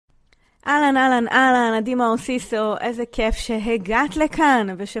אהלן, אהלן, אהלן, עדי מאוסיסו, איזה כיף שהגעת לכאן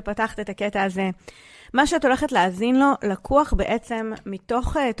ושפתחת את הקטע הזה. מה שאת הולכת להאזין לו לקוח בעצם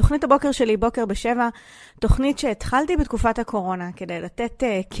מתוך תוכנית הבוקר שלי, בוקר בשבע, תוכנית שהתחלתי בתקופת הקורונה כדי לתת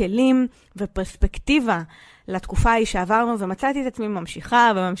כלים ופרספקטיבה לתקופה ההיא שעברנו, ומצאתי את עצמי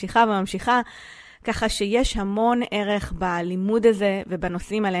ממשיכה וממשיכה וממשיכה, ככה שיש המון ערך בלימוד הזה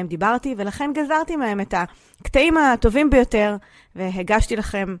ובנושאים עליהם דיברתי, ולכן גזרתי מהם את הקטעים הטובים ביותר והגשתי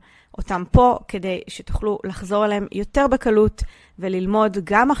לכם אותם פה כדי שתוכלו לחזור אליהם יותר בקלות וללמוד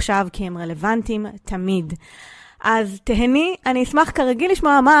גם עכשיו כי הם רלוונטיים תמיד. אז תהני, אני אשמח כרגיל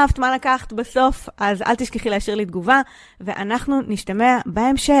לשמוע מה אהבת, מה לקחת בסוף, אז אל תשכחי להשאיר לי תגובה ואנחנו נשתמע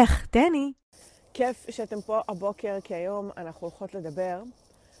בהמשך. תהני. כיף שאתם פה הבוקר, כי היום אנחנו הולכות לדבר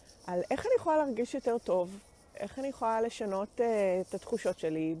על איך אני יכולה להרגיש יותר טוב, איך אני יכולה לשנות את התחושות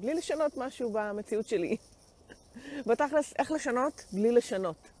שלי בלי לשנות משהו במציאות שלי. בתכלס, איך לשנות בלי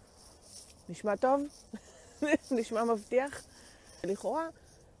לשנות. נשמע טוב? נשמע מבטיח? לכאורה,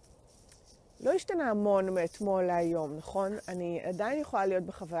 לא השתנה המון מאתמול להיום, נכון? אני עדיין יכולה להיות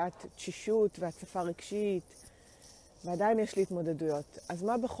בחוויית תשישות והצפה רגשית, ועדיין יש לי התמודדויות. אז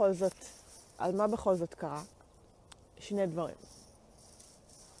מה בכל זאת קרה? שני דברים.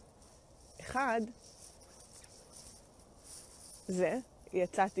 אחד, זה,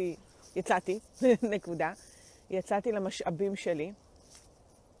 יצאתי, נקודה, יצאתי למשאבים שלי.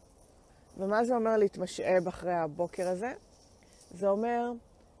 ומה זה אומר להתמשאב אחרי הבוקר הזה? זה אומר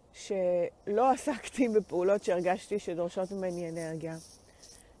שלא עסקתי בפעולות שהרגשתי שדורשות ממני אנרגיה,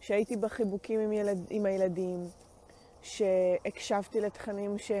 שהייתי בחיבוקים עם הילדים, שהקשבתי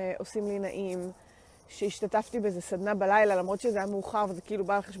לתכנים שעושים לי נעים, שהשתתפתי באיזה סדנה בלילה, למרות שזה היה מאוחר וזה כאילו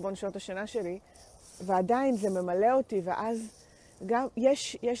בא על חשבון שעות השינה שלי, ועדיין זה ממלא אותי, ואז גם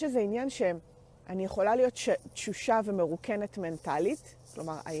יש איזה עניין שאני יכולה להיות תשושה ומרוקנת מנטלית,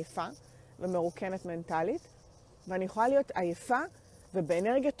 כלומר עייפה ומרוקנת מנטלית, ואני יכולה להיות עייפה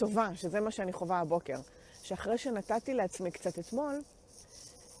ובאנרגיה טובה, שזה מה שאני חווה הבוקר. שאחרי שנתתי לעצמי קצת אתמול,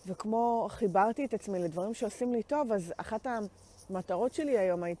 וכמו חיברתי את עצמי לדברים שעושים לי טוב, אז אחת המטרות שלי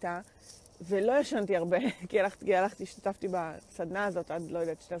היום הייתה, ולא ישנתי הרבה, כי השתתפתי בסדנה הזאת עד, לא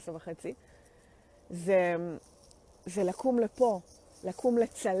יודעת, 12:30, זה לקום לפה, לקום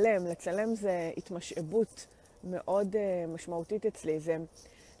לצלם. לצלם זה התמשאבות מאוד משמעותית אצלי. זה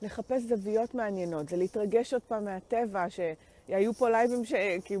לחפש זוויות מעניינות, זה להתרגש עוד פעם מהטבע, שהיו פה לייבים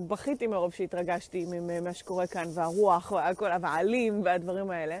שכאילו בכיתי מרוב שהתרגשתי ממה שקורה כאן, והרוח, והעלים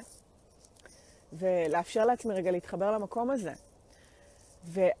והדברים האלה. ולאפשר לעצמי רגע להתחבר למקום הזה.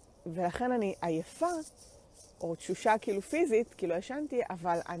 ולכן אני עייפה, או תשושה כאילו פיזית, כאילו ישנתי,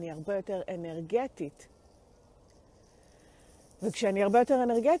 אבל אני הרבה יותר אנרגטית. וכשאני הרבה יותר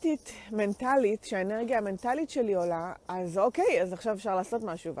אנרגטית, מנטלית, שהאנרגיה המנטלית שלי עולה, אז אוקיי, אז עכשיו אפשר לעשות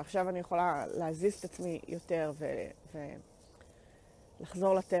משהו, ועכשיו אני יכולה להזיז את עצמי יותר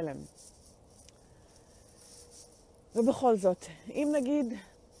ולחזור לתלם. ובכל זאת, אם נגיד,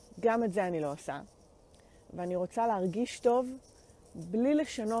 גם את זה אני לא עושה, ואני רוצה להרגיש טוב בלי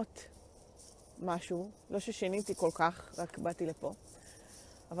לשנות משהו, לא ששיניתי כל כך, רק באתי לפה.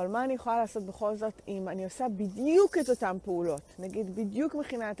 אבל מה אני יכולה לעשות בכל זאת אם אני עושה בדיוק את אותן פעולות? נגיד, בדיוק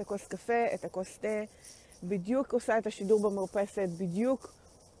מכינה את הכוס קפה, את הכוס תה, בדיוק עושה את השידור במרפסת, בדיוק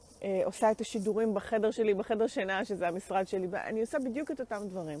עושה את השידורים בחדר שלי, בחדר שינה, שזה המשרד שלי. אני עושה בדיוק את אותם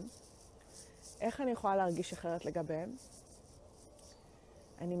דברים. איך אני יכולה להרגיש אחרת לגביהם?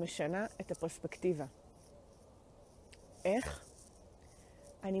 אני משנה את הפרספקטיבה. איך?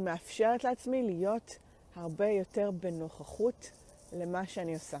 אני מאפשרת לעצמי להיות הרבה יותר בנוכחות למה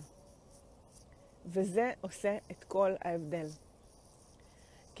שאני עושה. וזה עושה את כל ההבדל.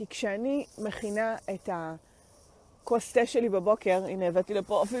 כי כשאני מכינה את הכוס תה שלי בבוקר, הנה הבאתי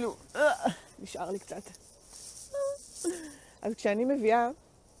לפה אפילו, נשאר לי קצת. אז כשאני מביאה,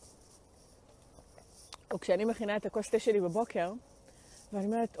 או כשאני מכינה את הכוס תה שלי בבוקר, ואני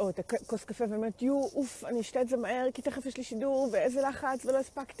אומרת, או את הכוס קפה, ואני אומרת, אוף, אני אשתה את זה מהר, כי תכף יש לי שידור, ואיזה לחץ, ולא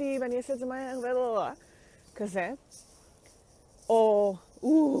הספקתי, ואני אעשה את זה מהר, כזה. או,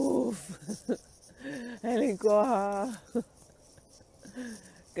 אוף, אין לי כוח.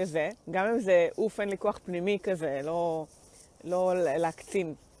 כזה. גם אם זה אוף, אין לי כוח פנימי כזה, לא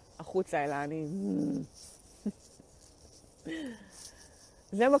להקצין החוצה, אלא אני...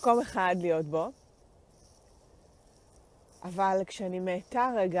 זה מקום אחד להיות בו. אבל כשאני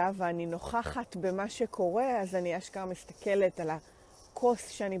מעטה רגע ואני נוכחת במה שקורה, אז אני אשכרה מסתכלת על הכוס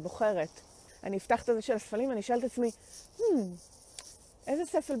שאני בוחרת. אני אפתח את זה של הספלים, אני אשאל את עצמי, איזה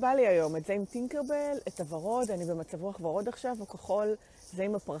ספל בא לי היום? את זה עם טינקרבל, את הוורוד, אני במצב רוח ורוד עכשיו, או כחול, זה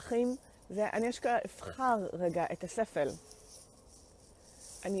עם הפרחים. אני אשכרה אבחר רגע את הספל.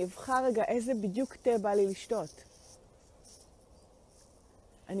 אני אבחר רגע איזה בדיוק תה בא לי לשתות.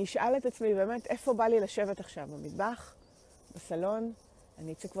 אני אשאל את עצמי באמת איפה בא לי לשבת עכשיו, במטבח, בסלון,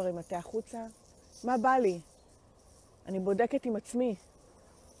 אני אצא כבר עם התה החוצה, מה בא לי? אני בודקת עם עצמי.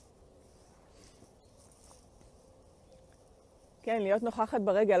 כן, להיות נוכחת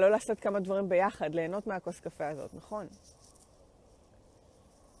ברגע, לא לעשות כמה דברים ביחד, ליהנות מהכוס קפה הזאת, נכון?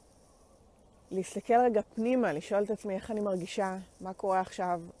 להסתכל רגע פנימה, לשאול את עצמי איך אני מרגישה, מה קורה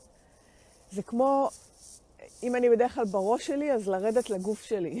עכשיו. זה כמו, אם אני בדרך כלל בראש שלי, אז לרדת לגוף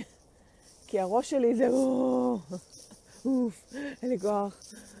שלי. כי הראש שלי זה, אוף, אין לי כוח,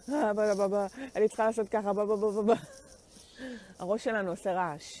 אני צריכה לעשות ככה, הראש שלנו עושה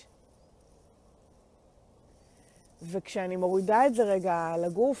רעש. וכשאני מורידה את זה רגע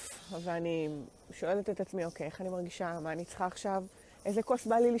לגוף, ואני שואלת את עצמי, אוקיי, איך אני מרגישה, מה אני צריכה עכשיו, איזה כוס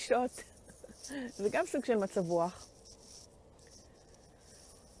בא לי לשתות, זה גם סוג של מצב רוח.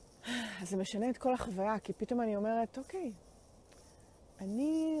 אז זה משנה את כל החוויה, כי פתאום אני אומרת, אוקיי,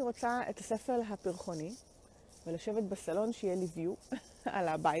 אני רוצה את הספל הפרחוני, ולשבת בסלון שיהיה לי ויו על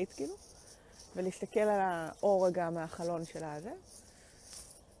הבית, כאילו, ולהסתכל על האור רגע מהחלון של הזה,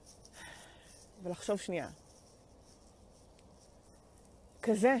 ולחשוב שנייה.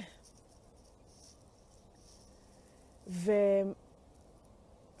 כזה.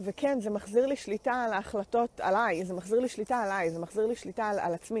 וכן, זה מחזיר לי שליטה על ההחלטות עליי, זה מחזיר לי שליטה עליי, זה מחזיר לי שליטה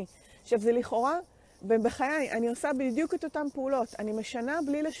על עצמי. עכשיו, זה לכאורה, בחיי, אני עושה בדיוק את אותן פעולות. אני משנה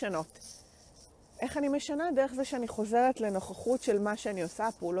בלי לשנות. איך אני משנה? דרך זה שאני חוזרת לנוכחות של מה שאני עושה,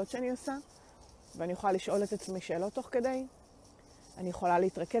 הפעולות שאני עושה, ואני יכולה לשאול את עצמי שאלות תוך כדי. אני יכולה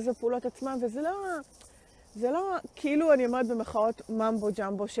להתרכז בפעולות עצמם, וזה לא כאילו אני אומרת במחאות ממבו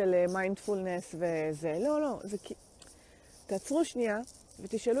ג'מבו של מיינדפולנס וזה. לא, זה תעצרו שנייה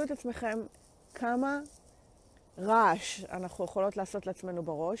ותשאלו את עצמכם כמה רעש אנחנו יכולות לעשות לעצמנו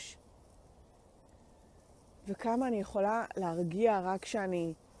בראש, וכמה אני יכולה להרגיע רק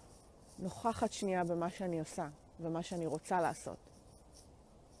כשאני נוכחת שנייה במה שאני עושה, ומה שאני רוצה לעשות.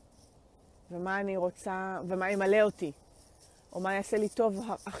 ומה אני רוצה, ומה ימלא אותי, או מה יעשה לי טוב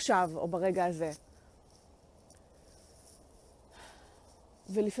עכשיו, או ברגע הזה.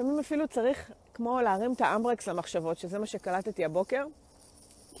 ולפעמים אפילו צריך כמו להרים את האמברקס למחשבות, שזה מה שקלטתי הבוקר,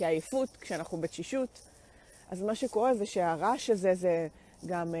 כי העייפות, כשאנחנו בתשישות, אז מה שקורה זה שהרעש הזה זה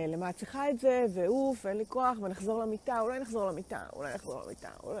גם למה את צריכה את זה, ואוף, אין לי כוח, ונחזור למיטה, אולי נחזור למיטה,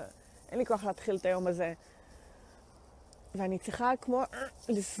 אין לי כוח להתחיל את היום הזה. ואני צריכה כמו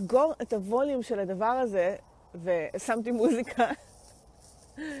לסגור את הווליום של הדבר הזה, ושמתי מוזיקה,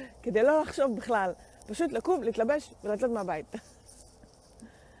 כדי לא לחשוב בכלל, פשוט לקום, להתלבש ולצאת מהבית.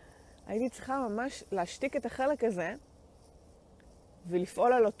 הייתי צריכה ממש להשתיק את החלק הזה,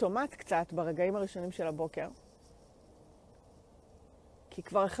 ולפעול על אוטומט קצת ברגעים הראשונים של הבוקר. כי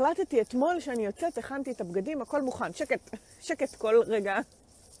כבר החלטתי אתמול שאני יוצאת, הכנתי את הבגדים, הכל מוכן, שקט כל רגע.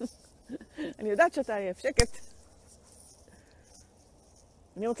 אני יודעת שאתה עייף, שקט.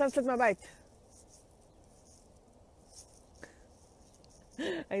 אני רוצה לצאת מהבית.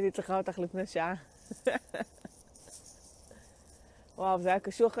 הייתי צריכה אותך לפני שעה. וואו, זה היה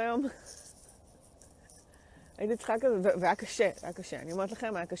קשוח היום. הייתי צריכה כזה, והיה קשה, אני אומרת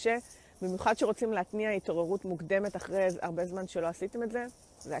לכם, היה קשה, במיוחד שרוצים להתניע התעוררות מוקדמת אחרי הרבה זמן שלא עשיתם את זה,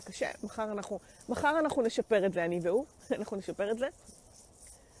 זה היה קשה, מחר אנחנו נשפר את זה, אני והוא, אנחנו נשפר את זה,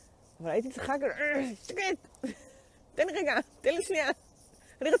 אבל הייתי צריכה כזה, שקט, תן לי רגע, תן לי שנייה,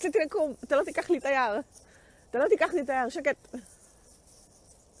 אני רציתי לקום, אתה לא תיקח לי את היער, שקט.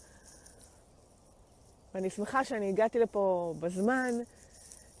 ואני שמחה שאני הגעתי לפה בזמן,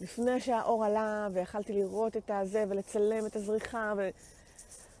 לפני שהאור עלה, ויכלתי לראות את הזה, ולצלם את הזריחה,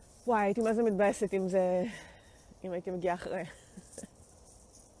 וואי, הייתי מה זה מתבאסת אם הייתי מגיעה אחרי.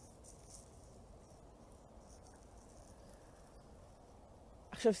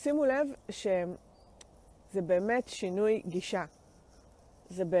 עכשיו, שימו לב שזה באמת שינוי גישה.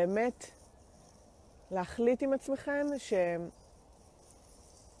 זה באמת להחליט עם עצמכם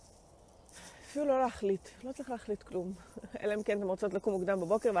אפילו לא להחליט, לא צריך להחליט כלום. אלא אם כן אתם רוצות לקום מוקדם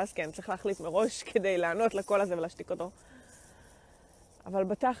בבוקר, ואז כן, צריך להחליט מראש כדי לענות לקול הזה ולהשתיק אותו. אבל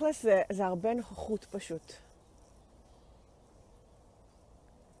בתכלס זה הרבה נוכחות פשוט.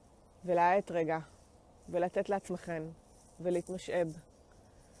 ולהעת רגע, ולתת לעצמכם, ולהתמשאב,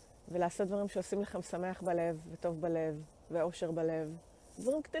 ולעשות דברים שעושים לכם שמח בלב, וטוב בלב, ואושר בלב.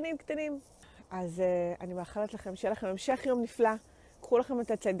 דברים קטנים. אז אני מאחלת לכם שיהיה לכם המשך יום נפלא. קחו לכם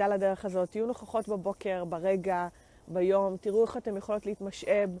את הצידה לדרך הזאת, תהיו נוכחות בבוקר, ברגע, ביום, תראו איך אתם יכולות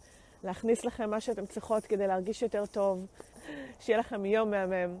להתמשאב, להכניס לכם מה שאתם צריכות כדי להרגיש יותר טוב, שיהיה לכם יום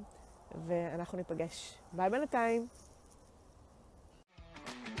מהמם, ואנחנו ניפגש. ביי בינתיים.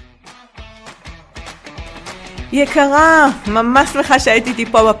 יקרה, ממש שמחה שהייתי איתי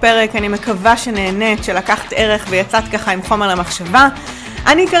פה בפרק, אני מקווה שנהנית, שלקחת ערך ויצאת ככה עם חומר למחשבה.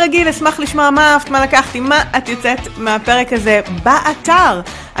 אני כרגיל אשמח לשמוע מה אהבת, מה לקחתי, מה את יוצאת מהפרק הזה באתר.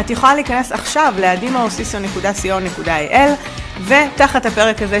 את יכולה להיכנס עכשיו ל-adimaosiso.co.il ותחת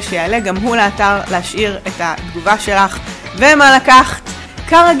הפרק הזה שיעלה גם הוא לאתר להשאיר את התגובה שלך ומה לקחת.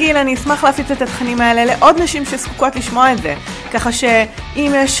 כרגיל אני אשמח להפיץ את התכנים האלה לעוד נשים שזקוקות לשמוע את זה, ככה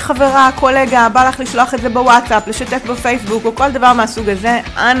שאם יש חברה, קולגה, בא לך לשלוח את זה בוואטסאפ, לשתף בפייסבוק או כל דבר מהסוג הזה,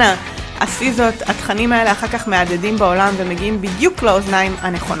 אנא עשי זאת. התכנים האלה אחר כך מעדדים בעולם ומגיעים בדיוק לאוזניים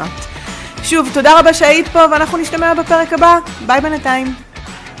הנכונות. שוב, תודה רבה שהיית פה ואנחנו נשתמע בפרק הבא. ביי בינתיים.